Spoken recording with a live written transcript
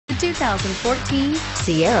2014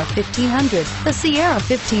 Sierra 1500. The Sierra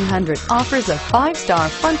 1500 offers a 5-star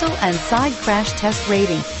frontal and side crash test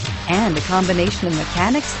rating and a combination of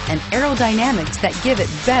mechanics and aerodynamics that give it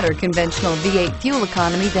better conventional V8 fuel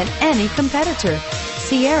economy than any competitor.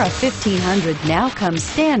 Sierra 1500 now comes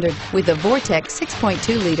standard with a Vortex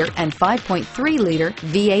 6.2-liter and 5.3-liter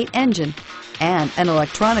V8 engine and an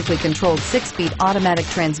electronically controlled 6-speed automatic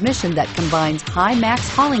transmission that combines high max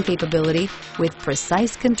hauling capability with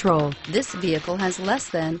precise control. This vehicle has less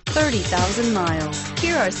than 30,000 miles.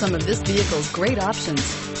 Here are some of this vehicle's great options: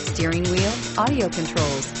 steering wheel audio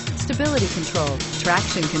controls, stability control,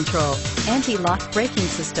 traction control, anti-lock braking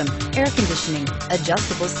system, air conditioning,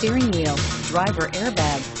 adjustable steering wheel, driver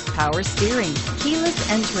airbag, power steering, keyless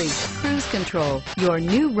entry, cruise control. Your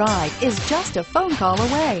new ride is just a phone call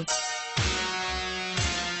away.